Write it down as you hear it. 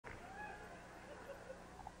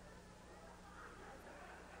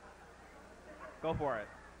Go for it.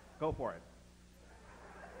 Go for it.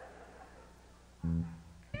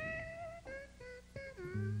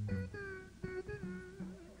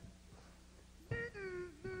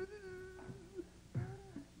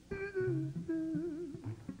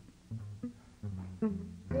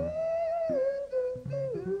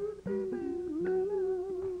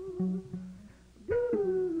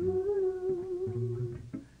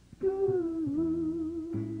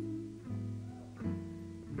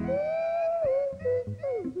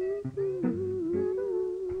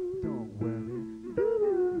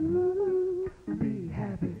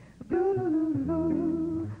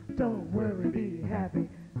 Don't worry, be happy.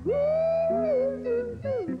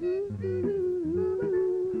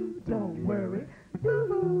 Don't worry,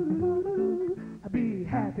 be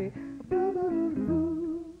happy.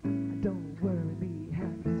 Don't worry, be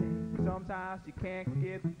happy. Sometimes you can't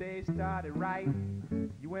get the day started right.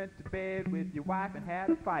 You went to bed with your wife and had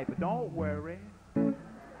a fight, but don't worry.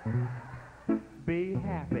 Be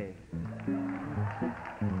happy.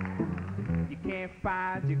 You can't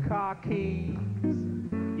find your car keys.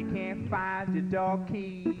 You can't find your dog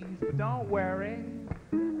keys, but don't worry.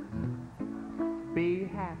 Be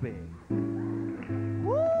happy.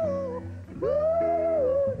 Woo!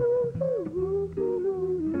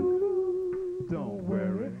 Don't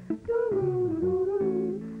worry.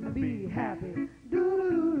 Be happy.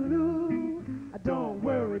 Don't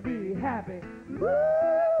worry, be happy.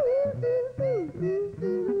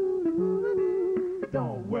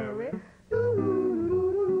 Don't worry.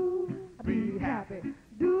 Be happy.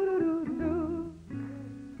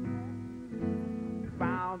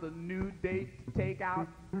 Found a new date to take out.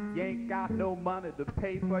 You ain't got no money to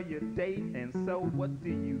pay for your date, and so what do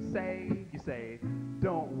you say? You say,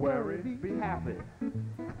 don't worry, be happy.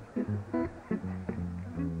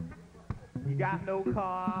 You got no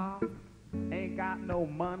car, ain't got no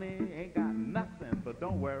money, ain't got nothing, but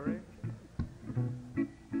don't worry.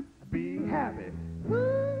 Be happy.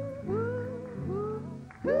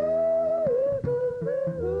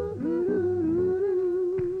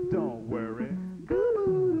 Don't worry.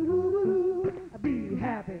 Be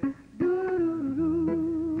happy.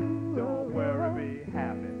 Don't worry, be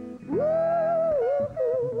happy.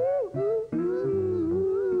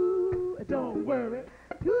 Don't worry.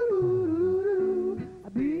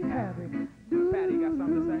 Be happy. Patti, you got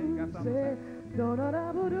something to say? You got something to say?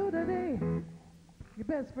 Your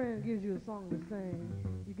best friend gives you a song to sing.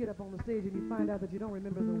 You get up on the stage and you find out that you don't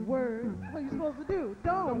remember the words. What are you supposed to do?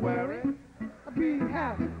 Don't worry. Be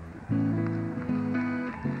happy.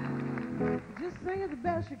 Just sing it the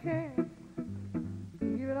best you can.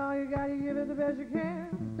 You give it all you got, you give it the best you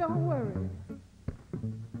can. Don't worry.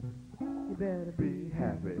 You better be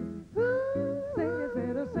happy. Sing it, sing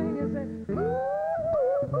it, sing it, sing it.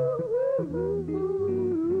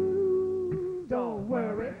 Don't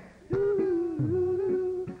worry.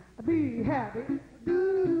 Be happy.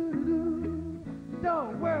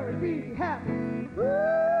 Don't worry, be happy.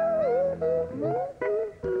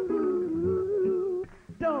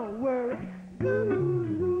 Don't worry.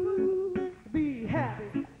 Be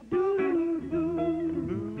happy.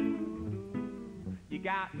 You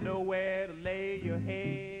got nowhere to lay your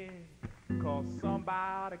head, 'cause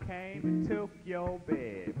somebody came and took your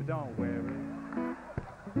bed. But don't worry.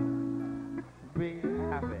 Be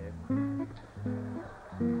happy.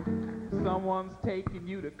 Someone's taking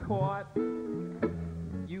you to court.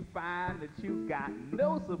 You find that you got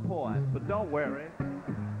no support, but don't worry.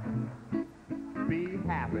 Be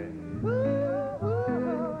happy.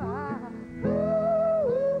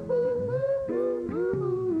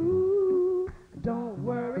 Don't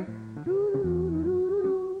worry.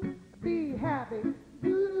 Be happy.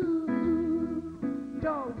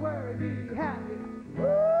 Don't worry, be happy.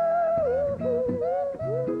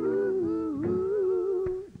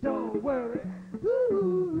 Don't worry.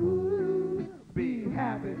 Be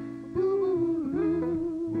happy.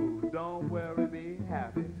 Don't worry, be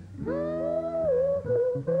happy.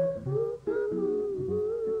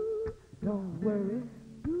 Don't worry.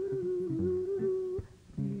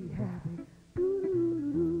 Be happy.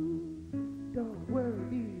 Don't worry,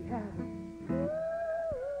 be happy.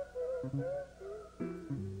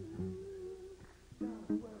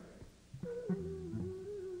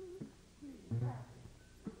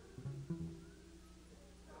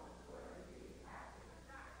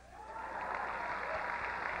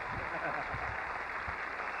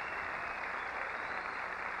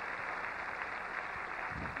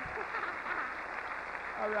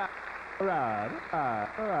 All right, all right, all right,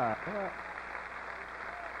 all right, all right.